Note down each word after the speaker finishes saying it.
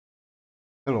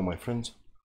Hello my friends,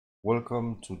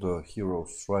 welcome to the Hero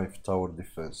Strife Tower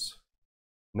Defense.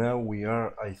 Now we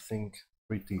are, I think,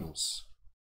 3 teams.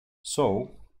 So,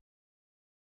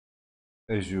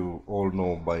 as you all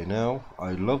know by now,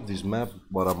 I love this map,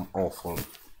 but I'm awful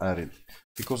at it.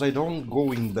 Because I don't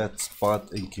go in that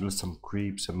spot and kill some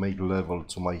creeps and make level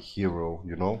to my hero,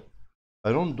 you know?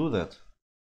 I don't do that.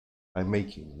 I'm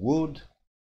making wood,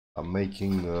 I'm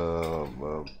making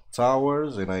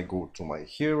towers, and I go to my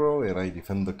hero and I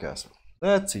defend the castle.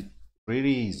 That's it. Pretty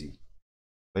easy.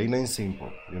 Plain and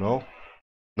simple, you know?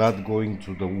 Not going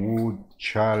to the wood,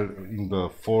 in the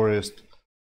forest,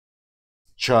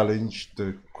 challenge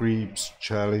the creeps,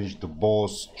 challenge the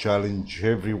boss, challenge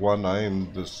everyone. I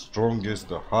am the strongest,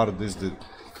 the hardest.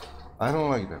 I don't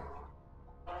like that.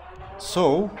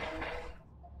 So,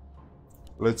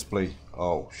 let's play.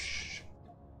 Oh,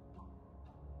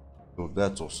 so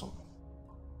that's awesome.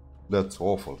 That's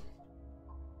awful.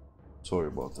 Sorry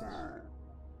about that.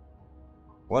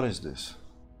 What is this?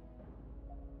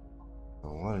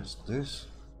 What is this?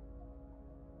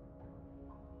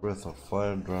 Breath of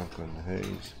fire, drunken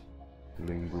haze,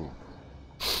 killing brew.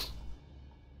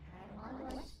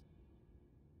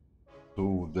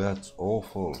 Dude, that's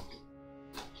awful.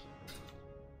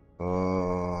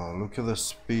 Look at the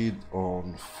speed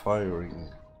on firing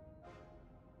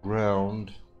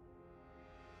ground.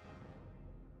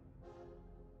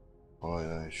 Oh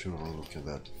yeah, I shouldn't look at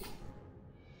that.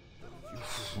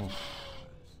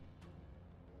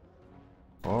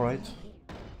 Alright.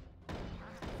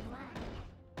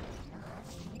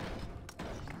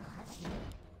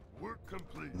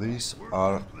 These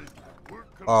are...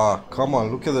 Ah, come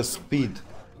on, look at the speed.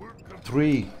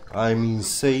 3. I'm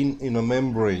insane in a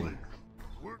membrane.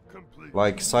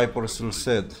 Like Cypress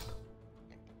said.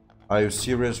 Are you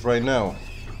serious right now?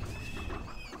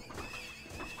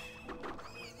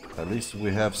 At least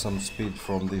we have some speed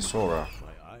from this aura.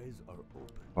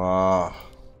 Ah.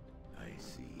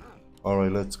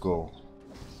 Alright, let's go.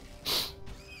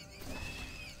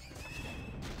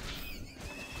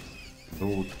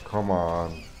 Dude, come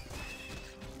on.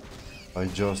 I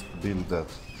just built that.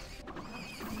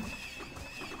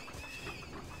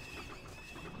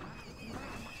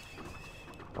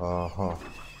 Uh-huh.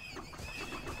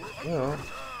 Yeah.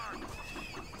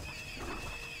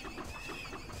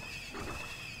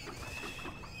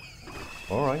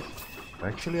 Alright.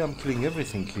 Actually, I'm killing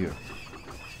everything here.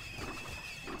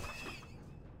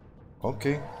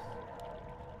 Okay.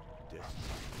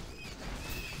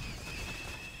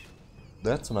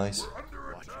 That's nice.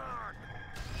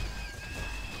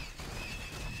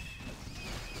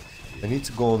 I need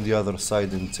to go on the other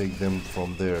side and take them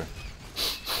from there.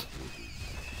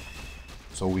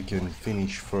 So we can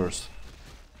finish first.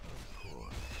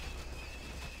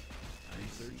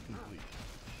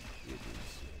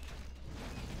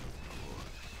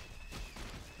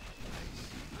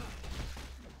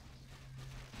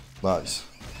 Nice.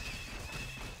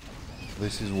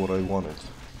 This is what I wanted.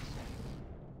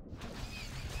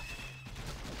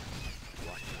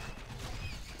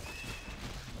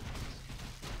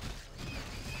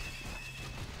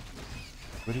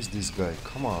 Where is this guy?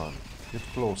 Come on, get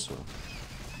closer.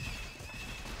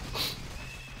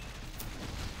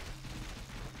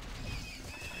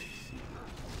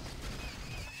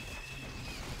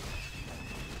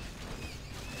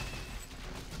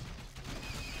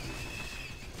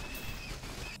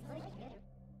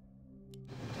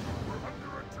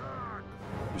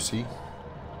 You see?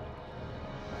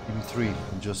 Team 3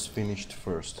 just finished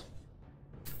first,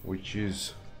 which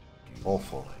is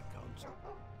awful.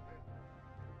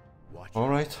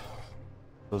 Alright,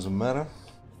 doesn't matter.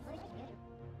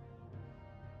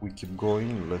 We keep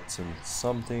going, let's send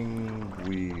something,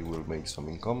 we will make some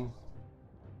income.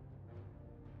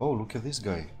 Oh, look at this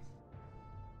guy.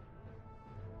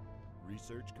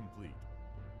 Research complete.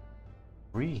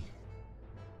 3.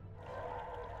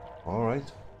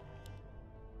 Alright.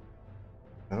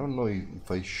 I don't know if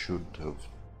I should have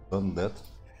done that.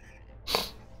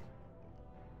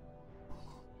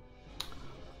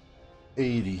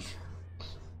 80.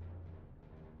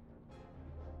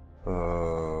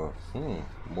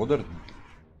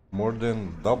 More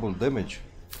than double damage.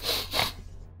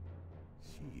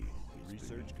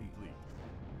 Research complete.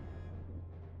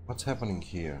 What's happening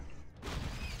here?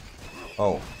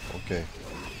 Oh, okay.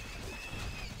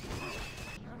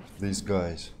 These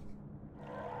guys.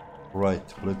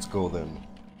 Right, let's go then.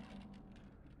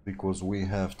 Because we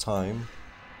have time.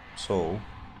 So,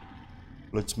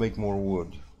 let's make more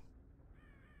wood.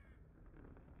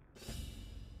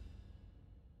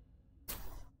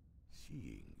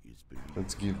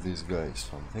 Let's give these guys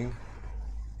something.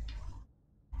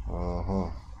 Uh-huh.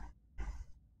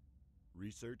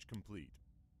 Research complete.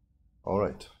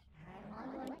 Alright.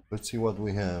 Let's see what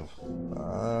we have.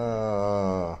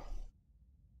 Ah,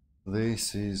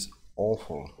 this is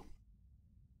awful.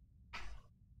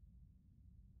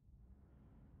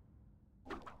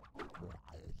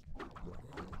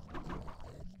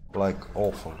 Like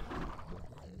awful.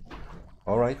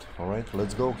 Alright,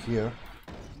 let's go here.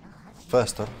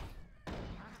 Faster.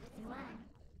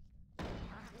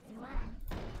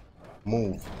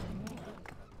 Move.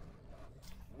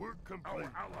 Work complete.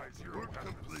 Our allies here. Work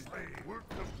complete. Work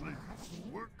complete.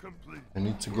 Work complete. I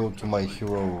need to go to my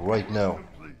hero right now.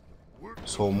 Complete. Work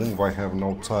So move, I have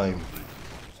no time.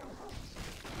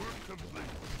 Work complete.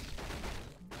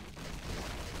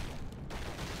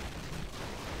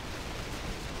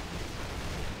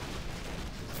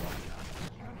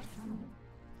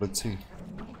 Let's see.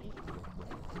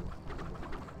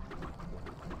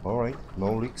 Alright,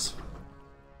 no leaks.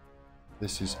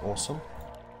 This is awesome.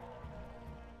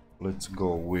 Let's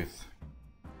go with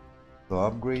the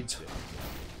upgrades.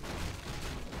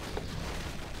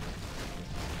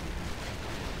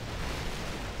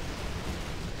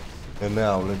 And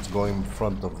now let's go in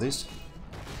front of this.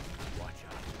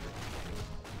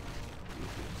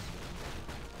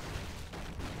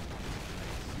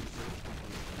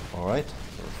 Alright,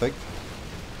 perfect.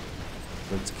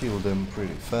 Let's kill them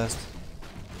pretty fast.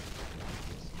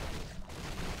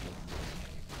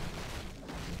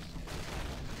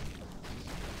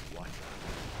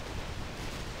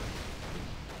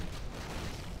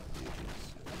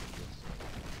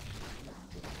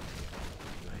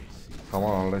 Come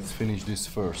on, let's finish this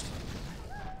first.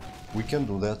 We can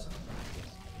do that.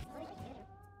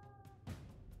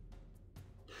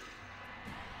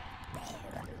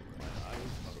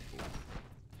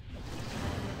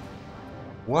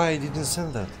 Why I didn't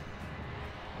send that?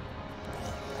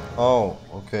 Oh,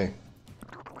 okay.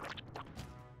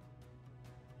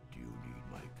 Do you need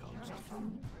my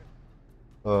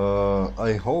counsel?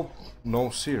 I hope no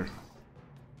seer.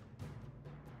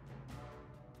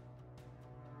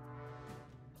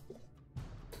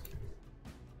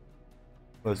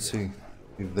 Let's see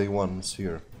if they want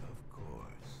seer. Of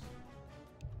course.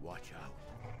 Watch out.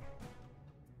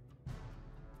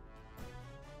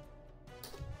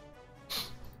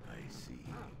 I see.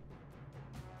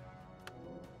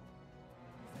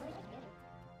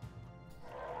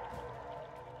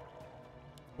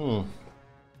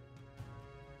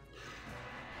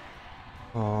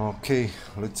 Okay,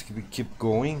 let's keep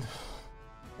going.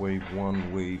 Wave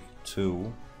 1, wave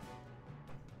 2.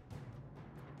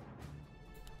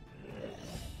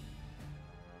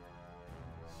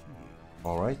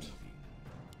 Alright.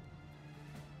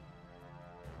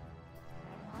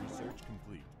 Research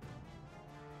complete.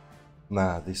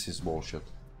 Nah, this is bullshit.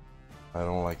 I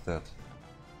don't like that.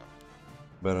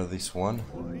 Better this one.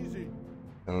 Easy.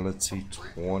 And let's see,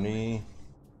 20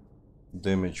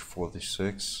 damage,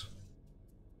 46.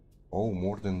 Oh,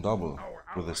 more than double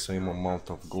with the same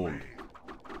amount of gold.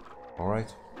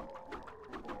 Alright.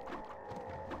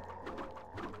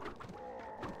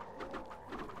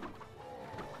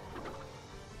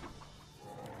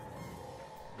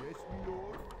 Yes, my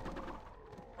lord.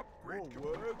 Upgrade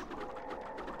complete.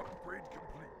 Upgrade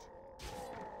complete.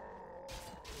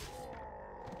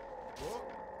 What?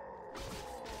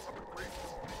 Upgrade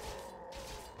complete.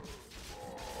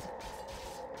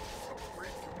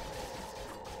 Upgrade complete.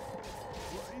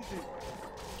 What is it?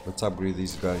 Let's upgrade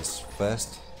these guys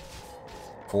fast.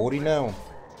 40 now.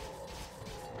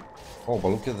 Oh, but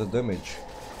look at the damage. Yes,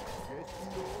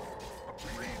 my lord.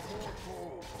 Upgrade more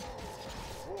gold.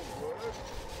 More work.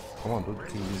 Come on, dude,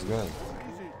 kill this guy. What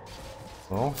is it?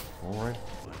 No? Alright.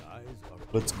 My eyes are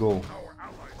Let's go. Our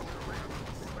allies are ready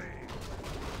to slay.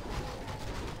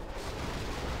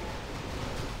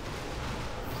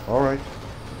 Alright.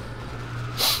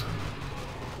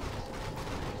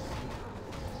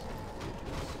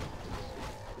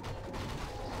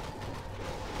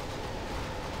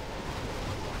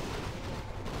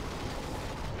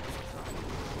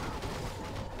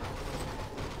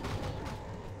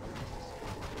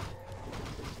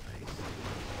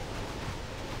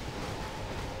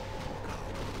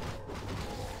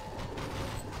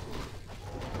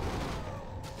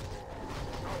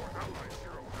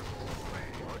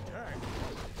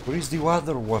 Where is the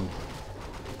other one?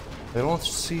 I don't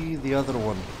see the other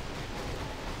one.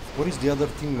 Where is the other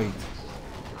teammate?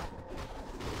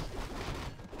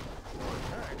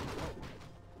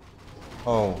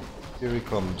 Oh, here he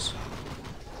comes.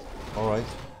 Alright.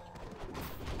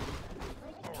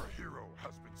 Our hero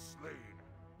has been slain.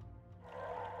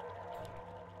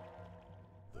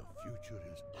 The future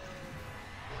is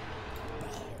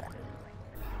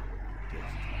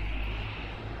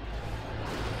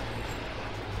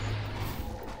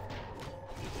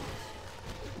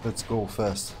Let's go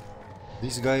fast.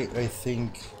 This guy, I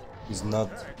think, is not...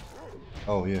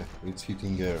 Oh yeah, it's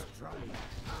hitting air.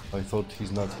 I thought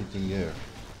he's not hitting air.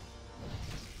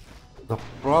 The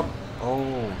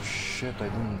Oh shit, I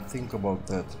didn't think about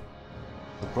that.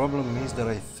 The problem is that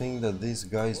I think that these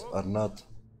guys are not...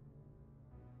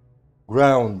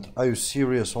 Ground! Are you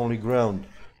serious? Only ground.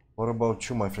 What about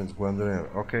you, my friends? Ground and air.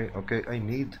 Okay, okay,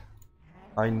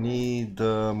 I need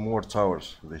more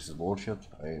towers. This is bullshit.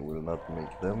 I will not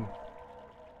make them.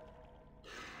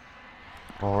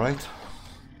 Alright.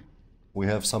 We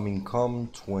have some income,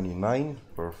 29.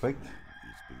 Perfect.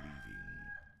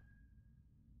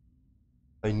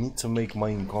 I need to make my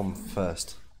income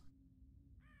fast.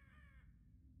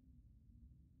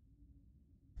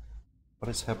 What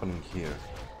is happening here?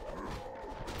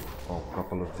 Oh, a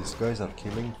couple of these guys are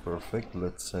killing. Perfect.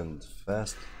 Let's send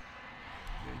fast.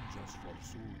 Vengeance for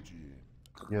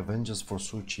Suji. Yeah, vengeance for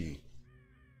Suchi.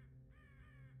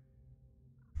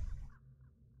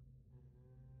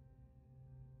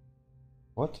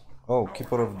 What? Oh,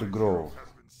 Keeper of the Grove.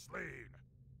 Has been slain.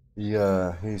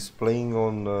 Yeah, he's playing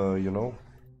on, you know.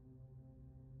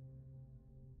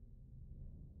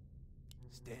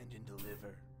 Stand and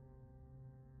deliver.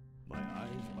 My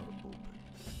eyes are open.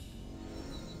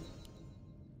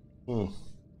 Hmm.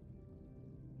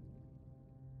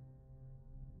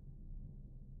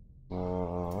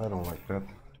 I don't like that.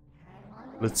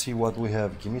 Let's see what we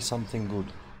have. Give me something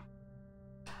good.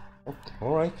 Oh,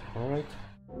 alright, alright.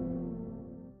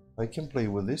 I can play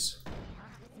with this.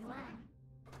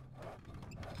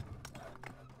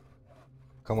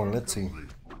 Come on, let's see.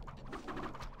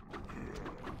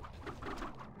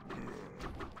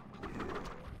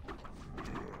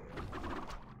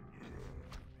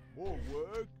 More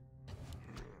work.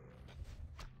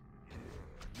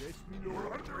 Yes, my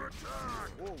lord. Under attack.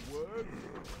 More work.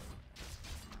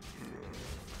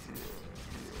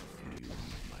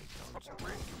 My counsel.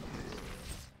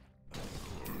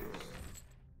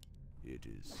 It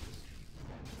is.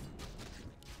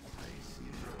 I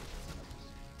see.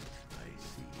 I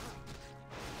see.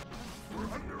 We're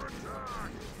under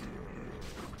attack.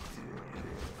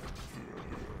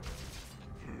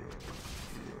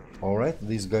 Alright,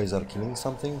 these guys are killing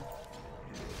something.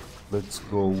 Let's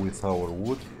go with our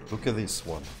wood. Look at this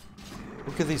one.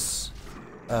 Look at this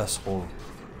asshole.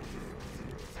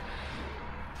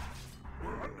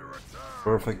 We're under attack.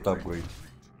 Perfect upgrade.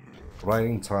 Right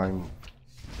in time.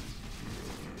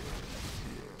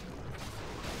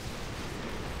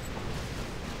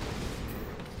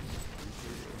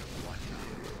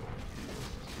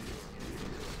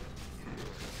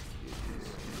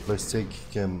 Let's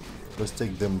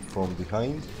take them from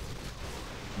behind,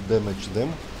 damage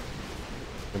them,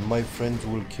 and my friends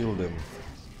will kill them.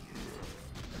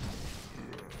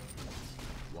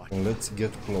 And let's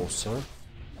get closer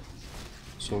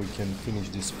so we can finish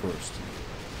this first.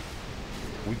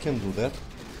 We can do that.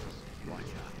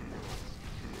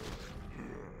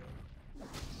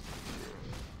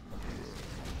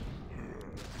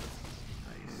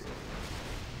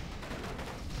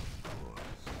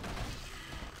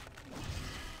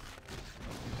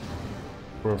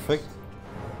 Perfect.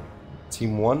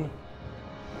 Team 1.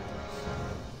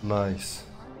 Nice.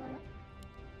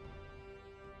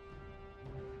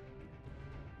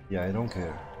 Yeah, I don't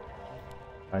care.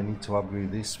 I need to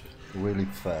upgrade this really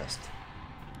fast.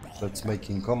 Let's make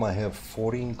income. I have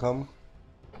 40 income.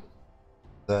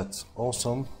 That's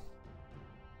awesome.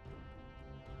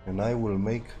 And I will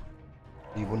make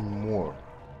even more.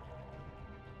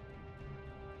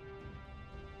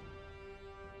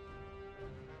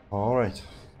 Alright.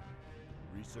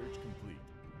 Research complete.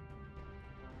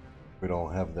 We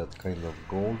don't have that kind of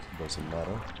gold, doesn't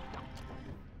matter.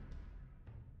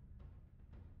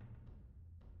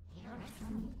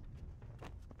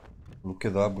 Look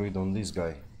at the upgrade on this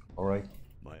guy. Alright,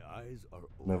 My eyes are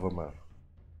open. never matter.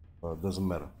 Doesn't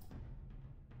matter.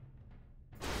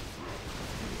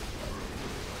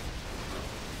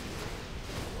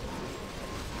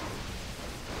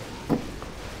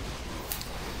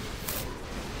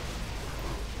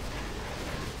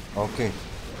 Okay.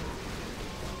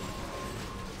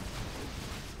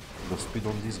 The speed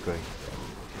on this guy.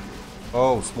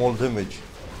 Oh, small damage.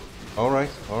 Alright,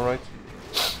 alright.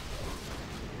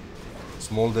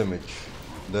 Small damage.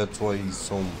 That's why he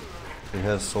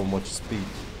has so much speed.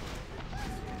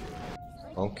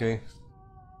 Okay.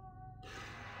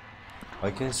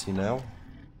 I can see now.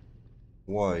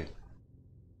 Why?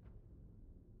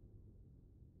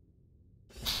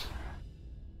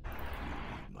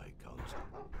 My counsel.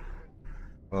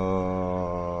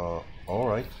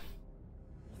 Alright.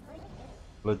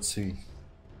 Let's see.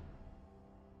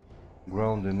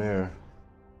 Ground and air.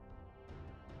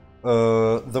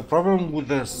 The problem with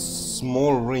the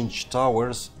small range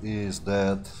towers is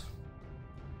that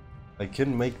I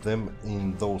can make them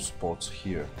in those spots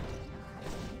here.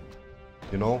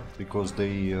 You know, because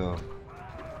they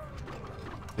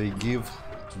give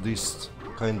to this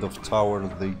kind of tower,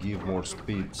 they give more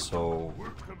speed, so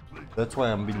that's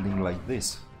why I'm building like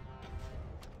this.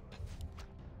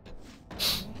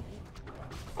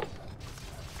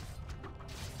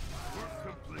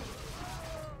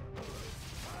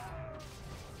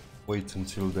 Wait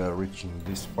until they are reaching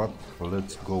this spot.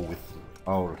 Let's go with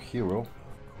our hero.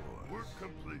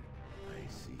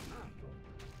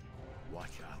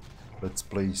 Let's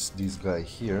place this guy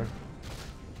here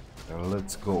and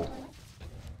let's go.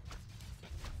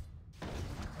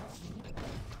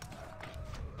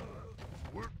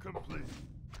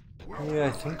 Yeah,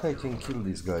 I think I can kill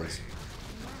these guys,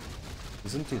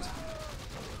 isn't it?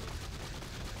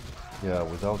 Yeah,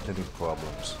 without any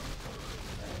problems.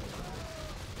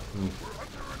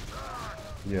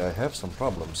 Yeah, I have some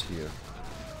problems here.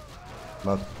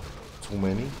 Not too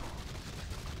many.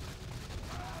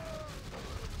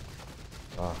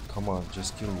 Ah, come on,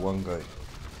 just kill one guy.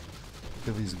 Look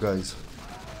at these guys.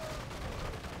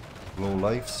 Low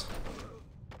lives.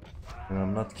 And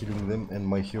I'm not killing them and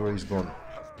my hero is gone.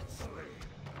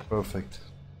 Perfect.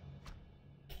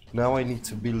 Now I need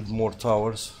to build more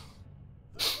towers.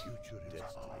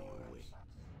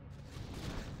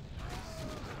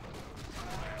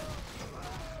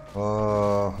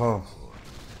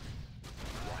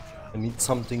 I need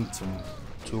something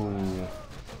to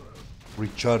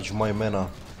recharge my mana.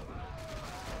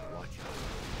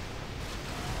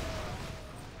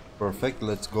 Perfect,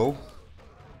 let's go.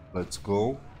 Let's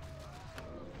go.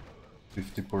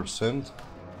 50%.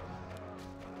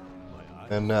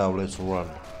 And now let's run.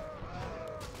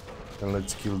 And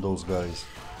let's kill those guys.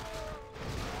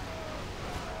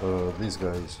 These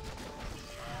guys.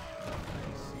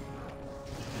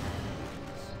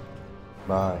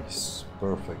 Nice,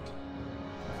 perfect.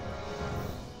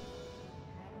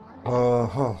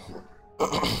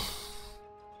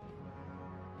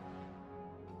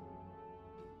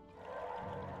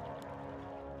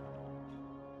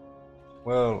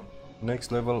 Well,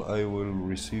 next level I will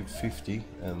receive 50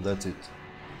 and that's it.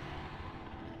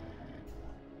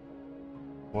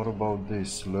 What about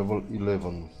this? Level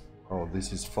 11. Oh,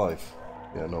 this is 5.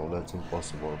 Yeah, no, that's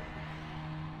impossible.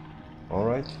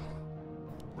 Alright.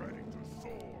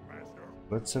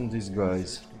 Let's send these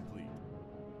guys.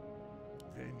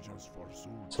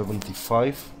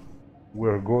 75.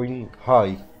 We're going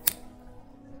high.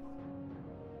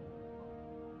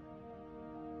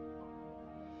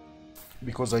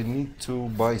 Because I need to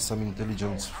buy some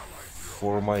intelligence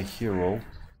for my hero.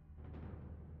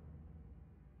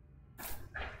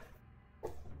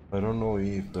 I don't know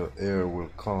if the air will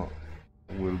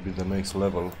be the next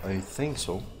level. I think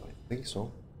so. I think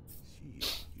so.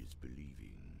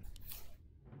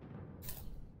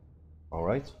 All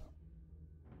right.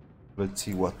 Let's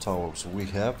see what towers we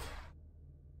have.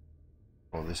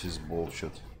 Oh, this is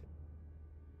bullshit.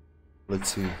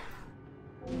 Let's see.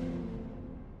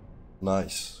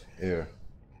 Nice air.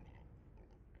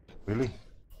 Really?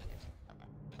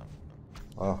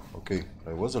 Ah, okay.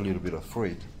 I was a little bit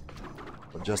afraid,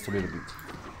 but just a little bit.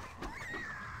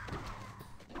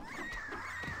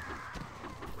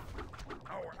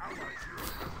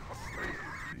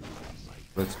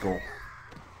 Let's go.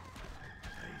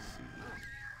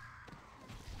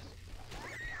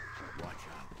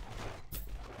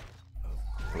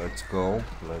 Let's go.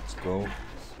 Let's go.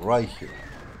 Right here.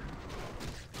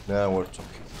 Now we're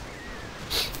talking.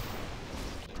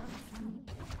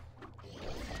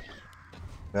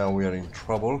 Now we are in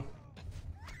trouble.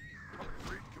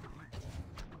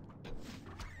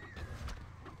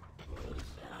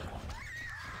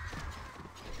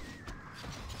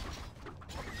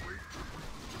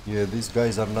 Yeah, these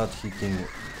guys are not hitting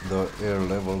the air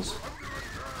levels,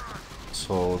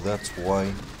 so that's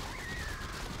why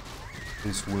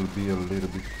this will be a little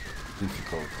bit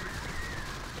difficult.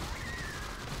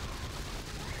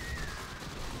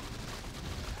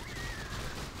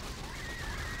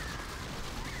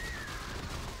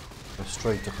 Let's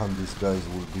try to hunt these guys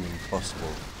will be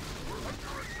impossible.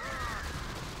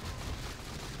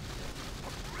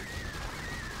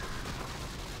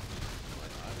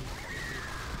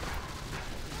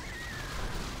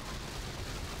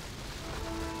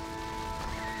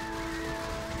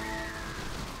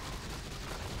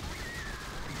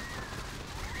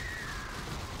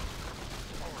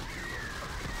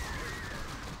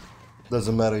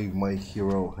 Doesn't matter if my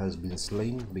hero has been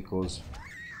slain, because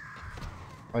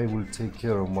I will take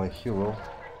care of my hero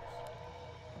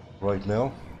right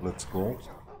now. Let's go.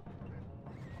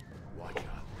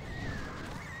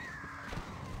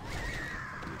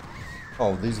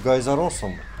 Oh, these guys are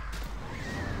awesome.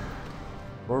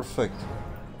 Perfect.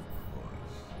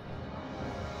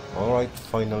 Alright,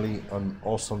 finally an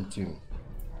awesome team.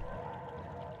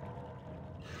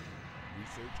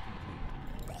 Research complete.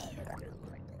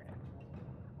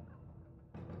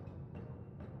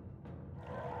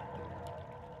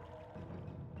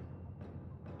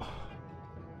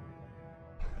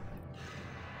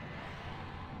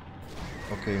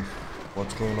 Okay,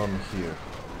 what's going on here?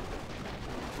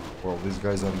 Well, these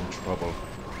guys are in trouble.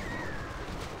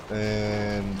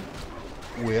 And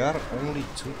we are only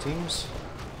 2 teams?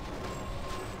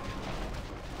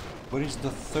 Where is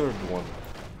the third one?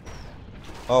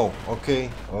 Oh, okay,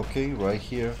 okay, right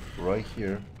here, right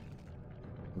here.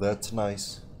 That's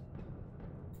nice.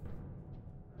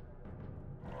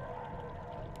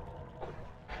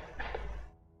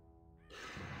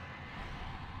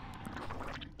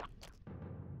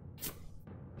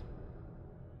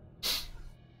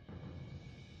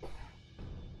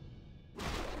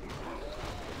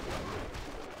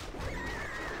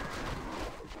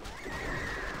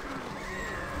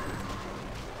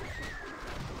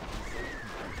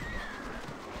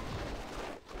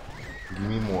 Give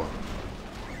me more.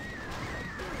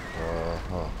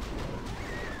 Uh-huh.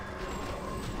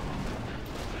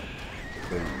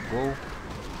 There you go.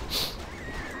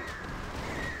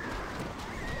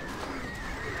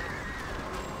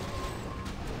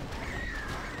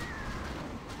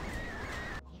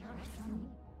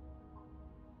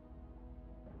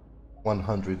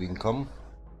 $100 income.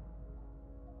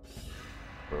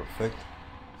 Perfect.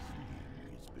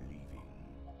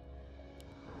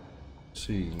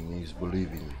 Seeing is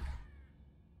believing.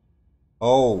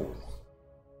 Oh,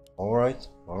 alright,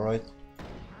 alright.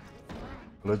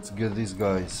 Let's get these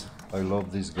guys. I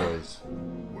love these guys.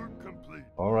 Work complete.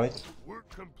 Alright. Work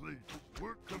complete.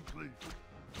 Work complete.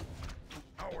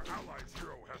 Our allies'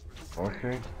 hero has been slain.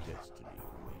 Okay. Destiny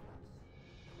awaits.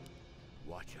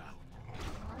 Watch out.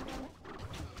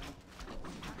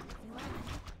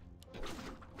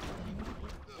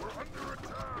 We're under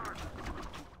attack.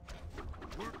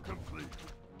 Work complete.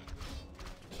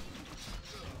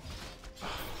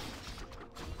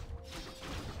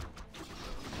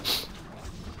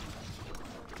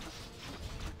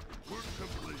 Work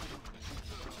complete.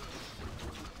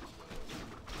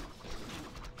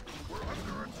 We're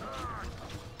under attack.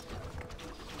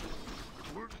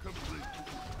 Work complete.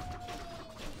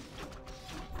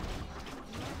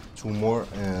 2 more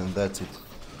and that's it.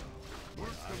 Work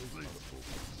complete.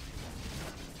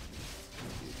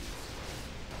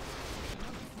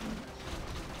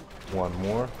 One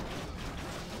more.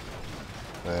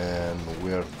 And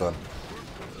we are done.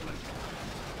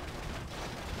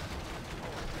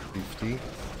 50.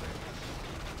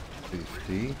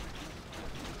 50.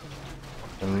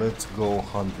 And let's go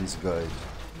hunt these guys.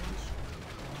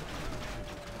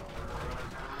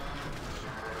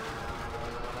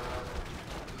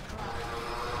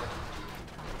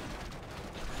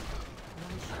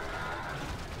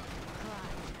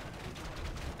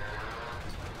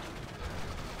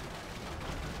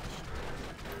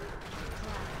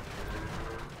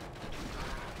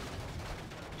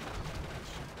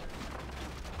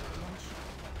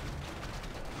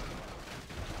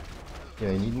 Yeah,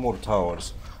 I need more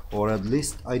towers. Or at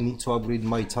least I need to upgrade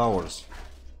my towers.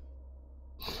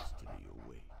 Destiny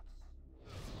awaits.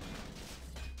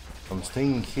 I'm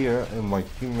staying here and my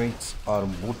teammates are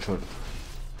butchered.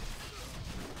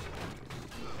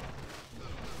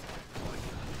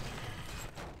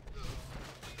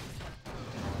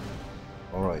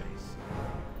 Alright.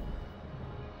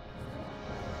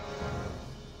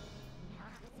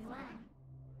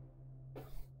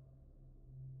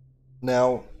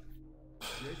 Now,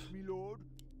 Yes, me lord.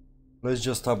 let's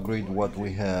just upgrade what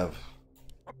we have.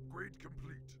 Upgrade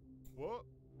complete. What?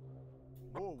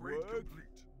 More Upgrade work?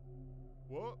 complete.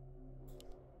 What?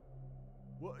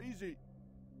 What is it?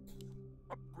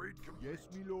 Upgrade complete. Yes,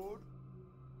 me lord.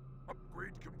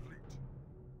 Upgrade complete.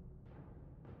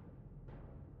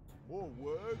 More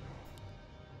work?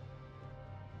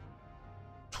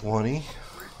 20,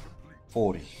 Upgrade complete.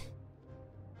 40.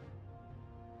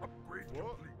 Upgrade What?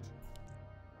 complete.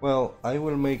 Well, I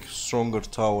will make stronger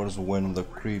towers when the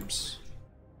creeps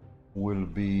will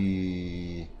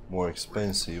be more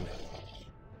expensive.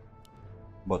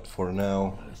 But for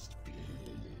now,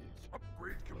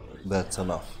 Upgrade complete. that's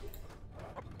enough.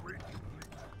 Upgrade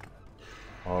complete.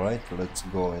 Alright, let's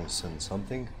go and send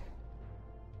something.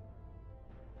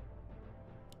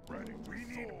 Ready. We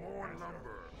need more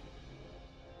lumber.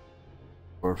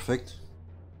 Perfect.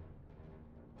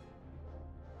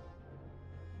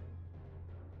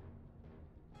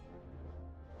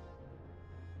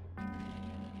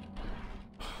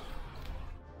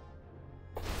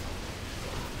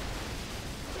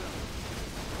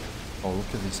 Oh,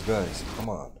 look at these guys. Come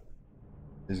on.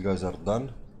 These guys are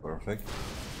done. Perfect.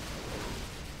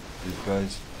 These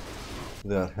guys,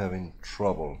 they are having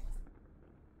trouble.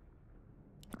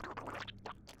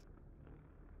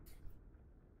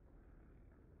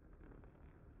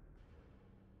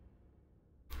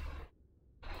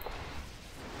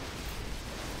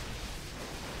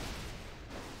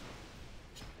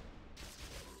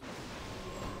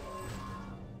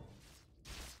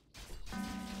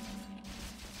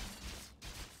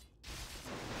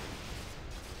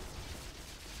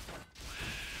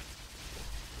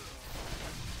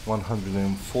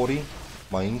 $140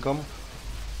 my income.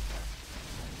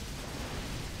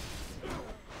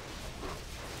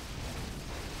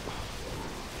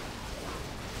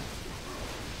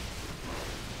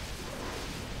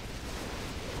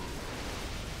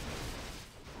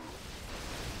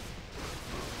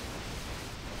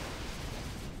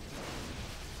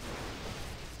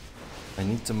 I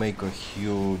need to make a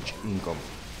huge income.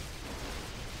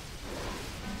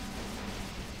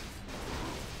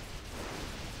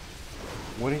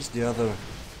 What is the other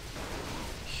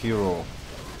hero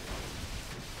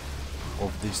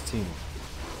of this team?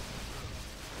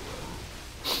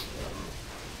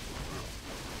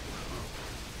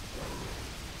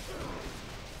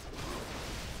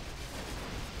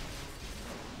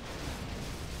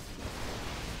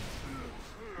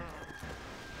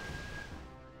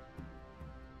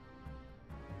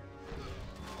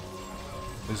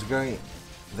 This guy,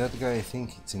 that guy, I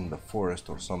think it's in the forest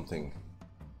or something.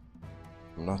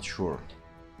 I'm not sure.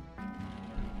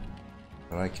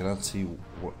 And I cannot see.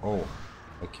 Oh,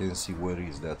 I can see where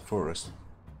is that forest.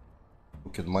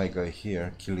 Look at my guy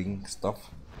here killing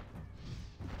stuff.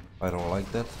 I don't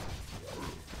like that.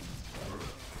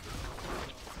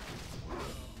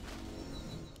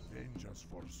 Vengeance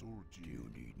for Suji. You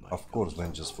need my Of course,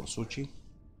 vengeance for Suchi.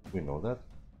 We know that.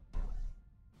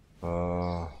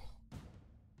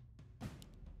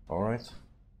 All right.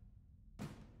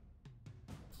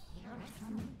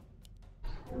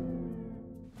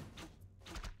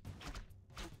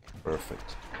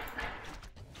 Perfect.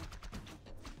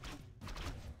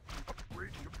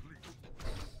 upgrade complete.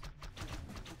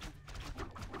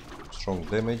 Strong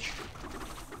damage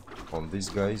on these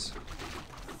guys.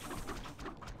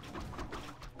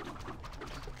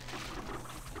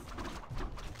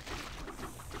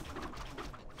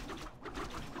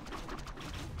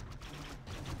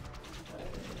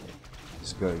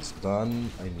 This guy is done.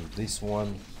 I need this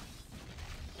one.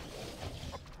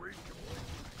 Upgrade complete.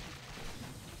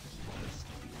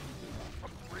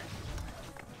 Upgrade.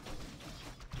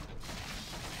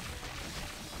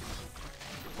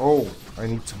 Oh, I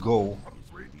need to go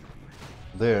Upgrade.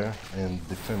 there and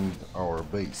defend our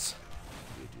base.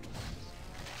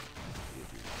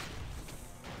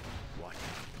 What?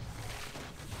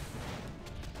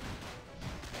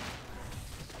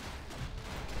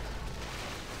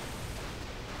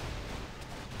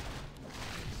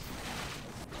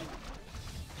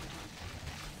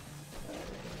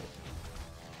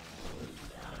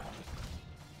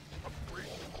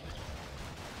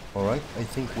 Alright, I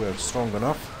think we're strong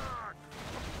enough.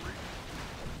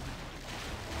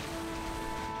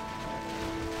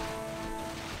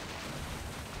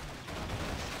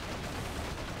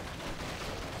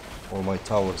 All my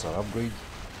towers are upgraded.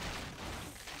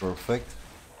 Perfect.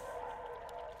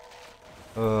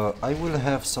 I will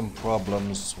have some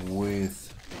problems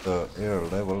with the air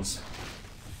levels,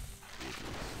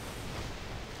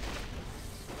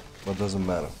 but doesn't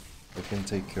matter. I can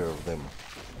take care of them.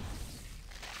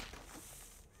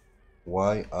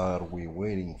 Why are we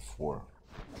waiting for?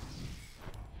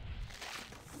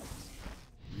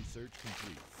 Research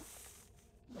complete.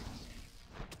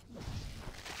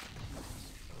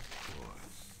 Of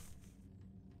course.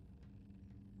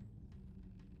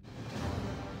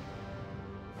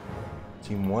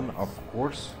 Team 1, of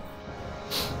course.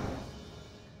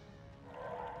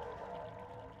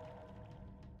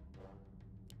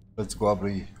 Let's go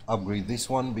upgrade this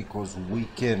one because we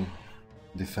can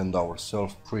defend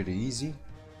ourselves pretty easy.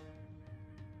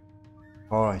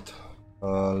 Alright,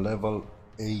 level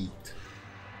 8.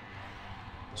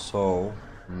 So,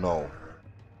 no.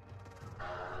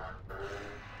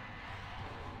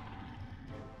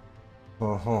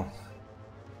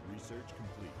 Research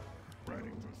complete. Ready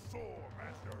to soar,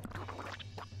 Master.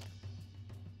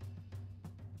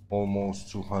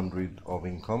 Almost 200 of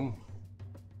income.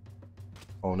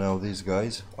 Oh, now these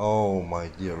guys. Oh my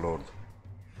dear lord.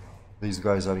 These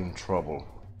guys are in trouble.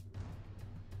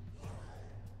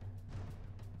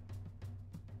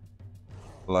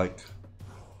 Like,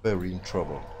 very in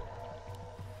trouble.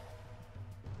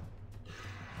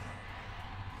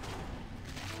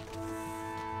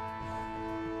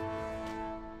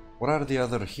 What are the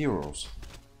other heroes?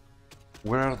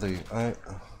 Where are they?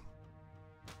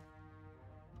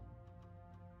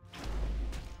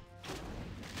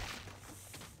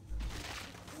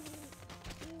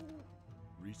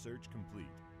 Research complete.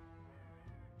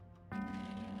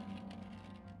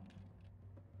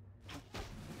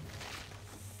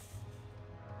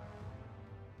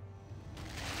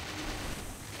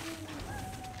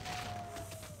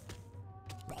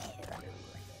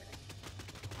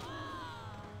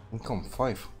 Income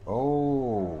 5.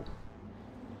 Oh.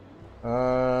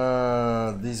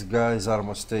 These guys are a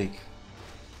mistake.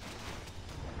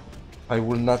 I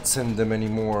will not send them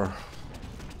anymore.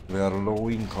 They are low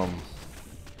income.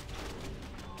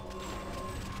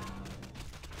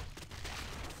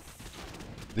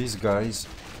 These guys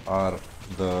are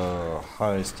the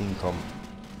highest income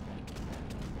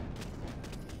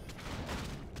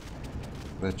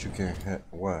that you can have.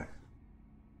 Why?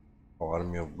 Oh,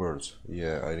 army of birds.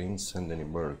 Yeah, I didn't send any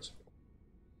birds.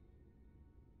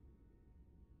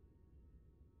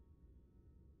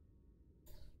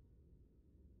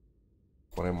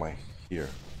 What am I here?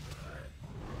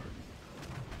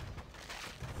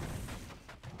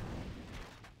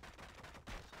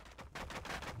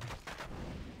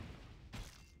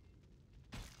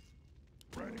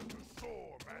 Ready to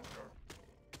soar, Master.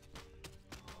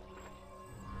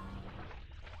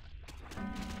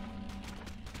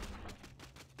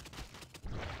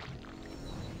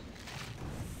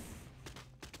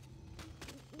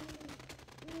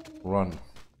 Run.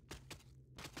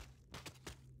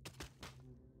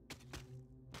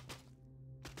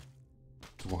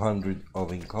 $200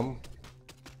 of income.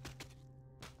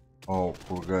 Oh,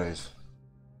 poor guys.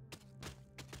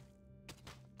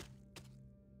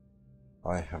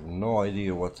 I have no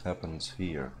idea what happens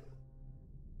here.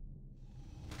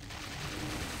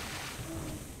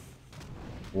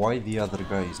 Why the other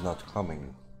guy is not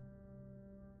coming?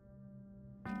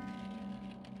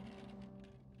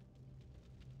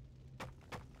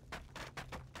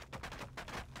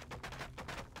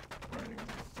 Ready to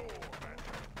soar,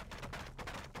 Master.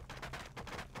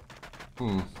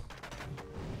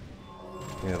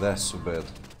 Yeah, that's too bad.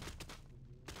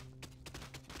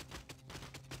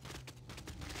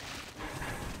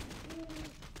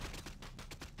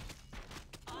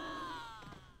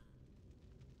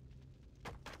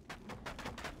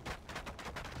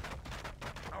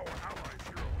 Our allies'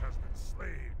 hero has been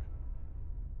slain.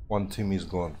 One team is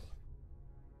gone.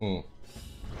 Destiny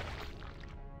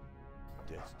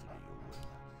awaits.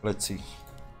 Let's see.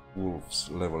 Wolves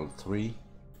level 3.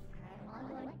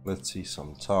 Let's see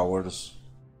some towers.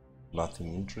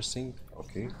 Nothing interesting.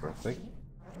 Okay, perfect.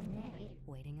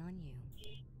 Waiting on you.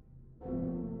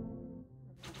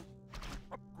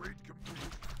 Upgrade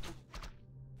complete.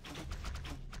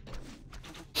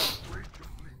 Upgrade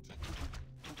complete.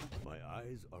 My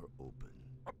eyes are open.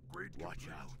 Upgrade Watch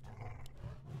complete. out.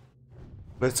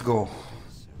 Let's go.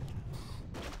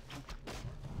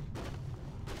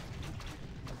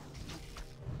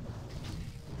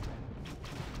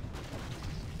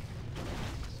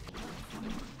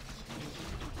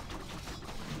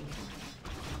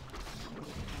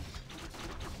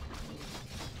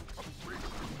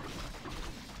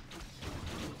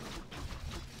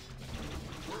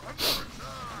 We're under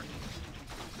attack.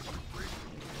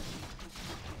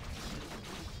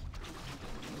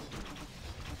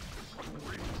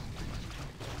 Upgrade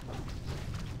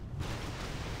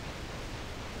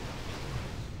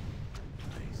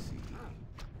I see.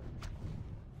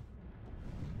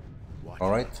 Watch All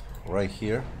right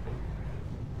here.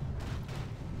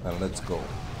 And let's go.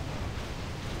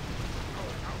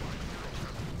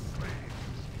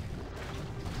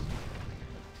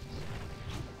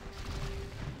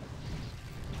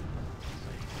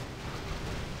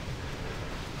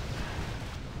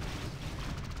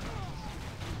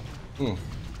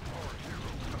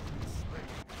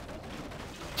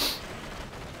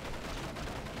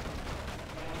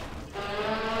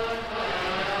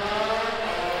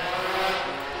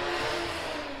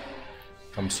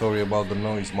 I'm sorry about the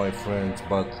noise, my friends,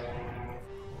 but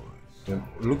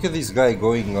look at this guy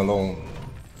going alone.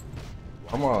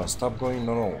 Come on, stop going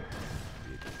alone.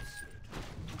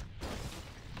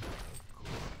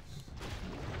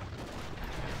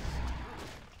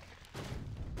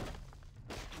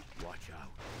 Watch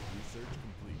out. Research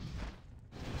complete.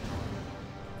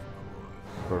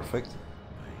 Perfect.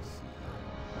 I see.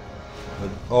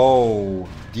 But, oh,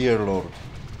 dear Lord.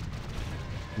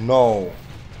 No.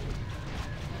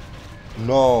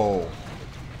 No.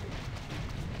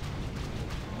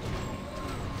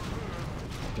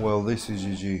 Well, this is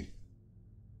GG.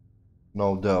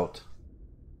 No doubt.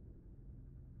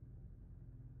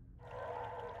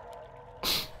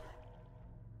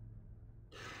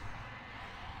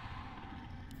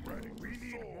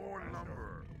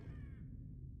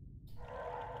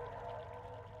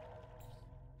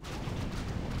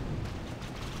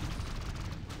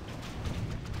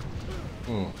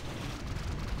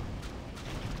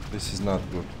 This is not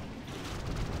good.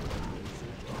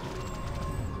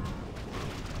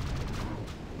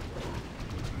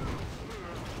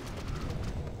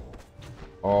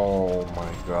 Oh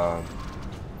my god.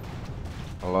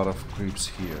 A lot of creeps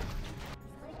here.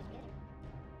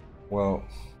 Well,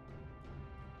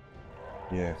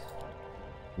 yeah.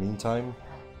 Meantime,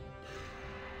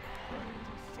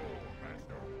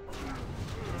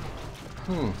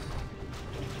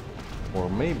 or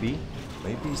maybe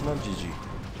it's not GG.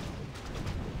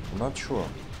 I'm not sure.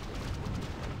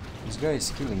 This guy is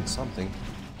killing something.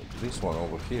 This one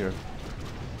over here.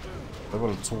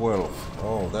 Level 12.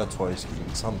 Oh, that's why he's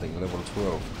killing something. Level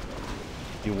 12.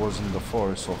 He was in the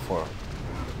forest so far.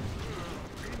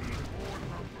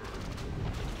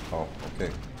 Oh,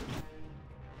 okay.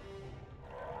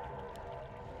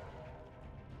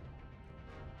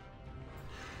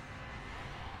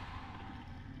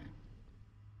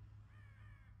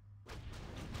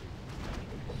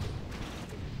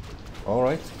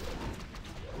 Alright.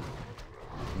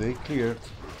 They cleared.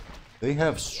 They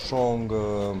have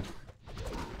strong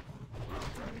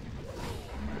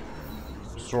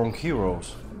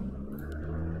heroes.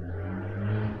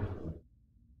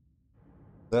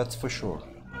 That's for sure.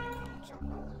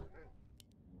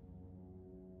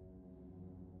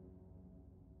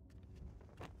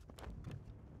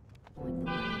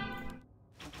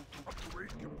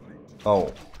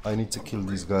 Oh, I need to kill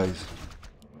these guys.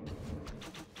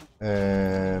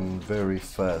 And very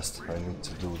fast, I need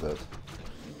to do that.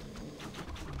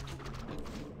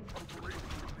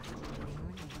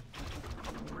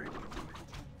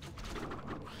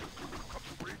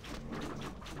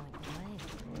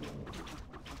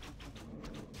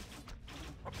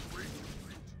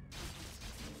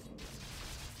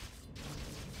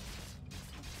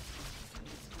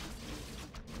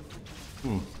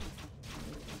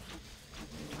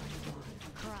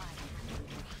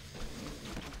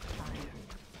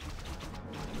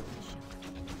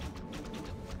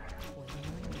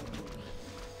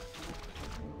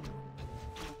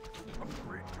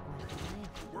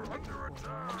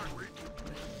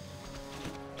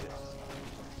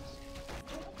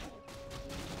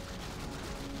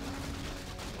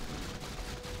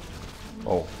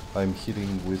 Oh, I'm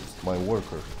hitting with my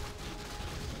worker.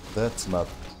 That's not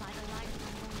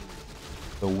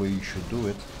the way you should do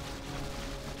it.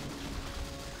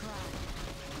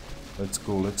 Let's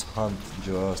go, let's hunt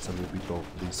just a little bit of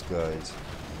these guys.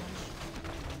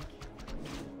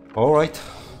 Alright,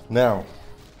 now,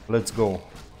 let's go.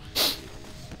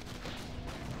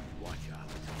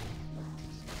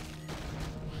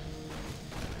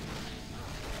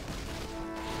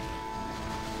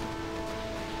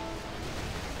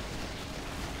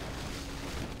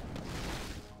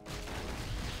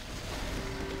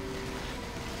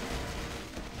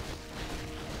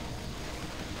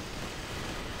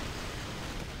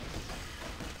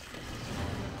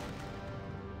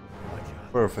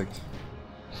 Perfect.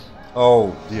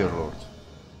 Oh, dear Lord.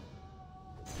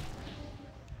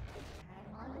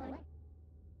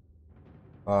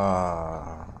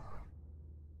 Ah.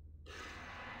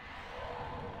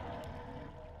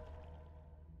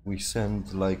 We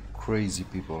send like crazy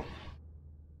people.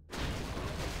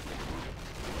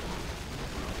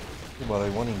 But I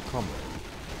want income.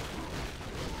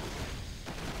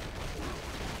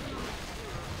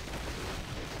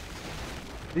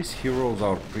 These heroes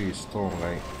are pretty strong.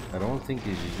 I don't think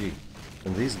it's GG.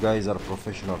 And these guys are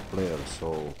professional players,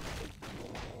 so...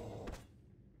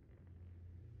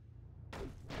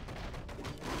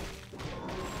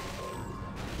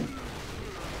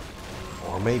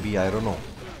 Or maybe, I don't know.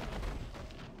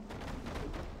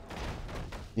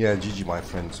 Yeah, GG my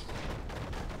friends.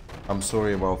 I'm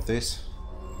sorry about this.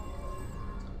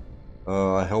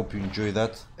 I hope you enjoy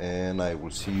that, and I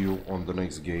will see you on the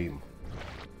next game.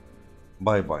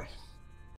 Bye bye.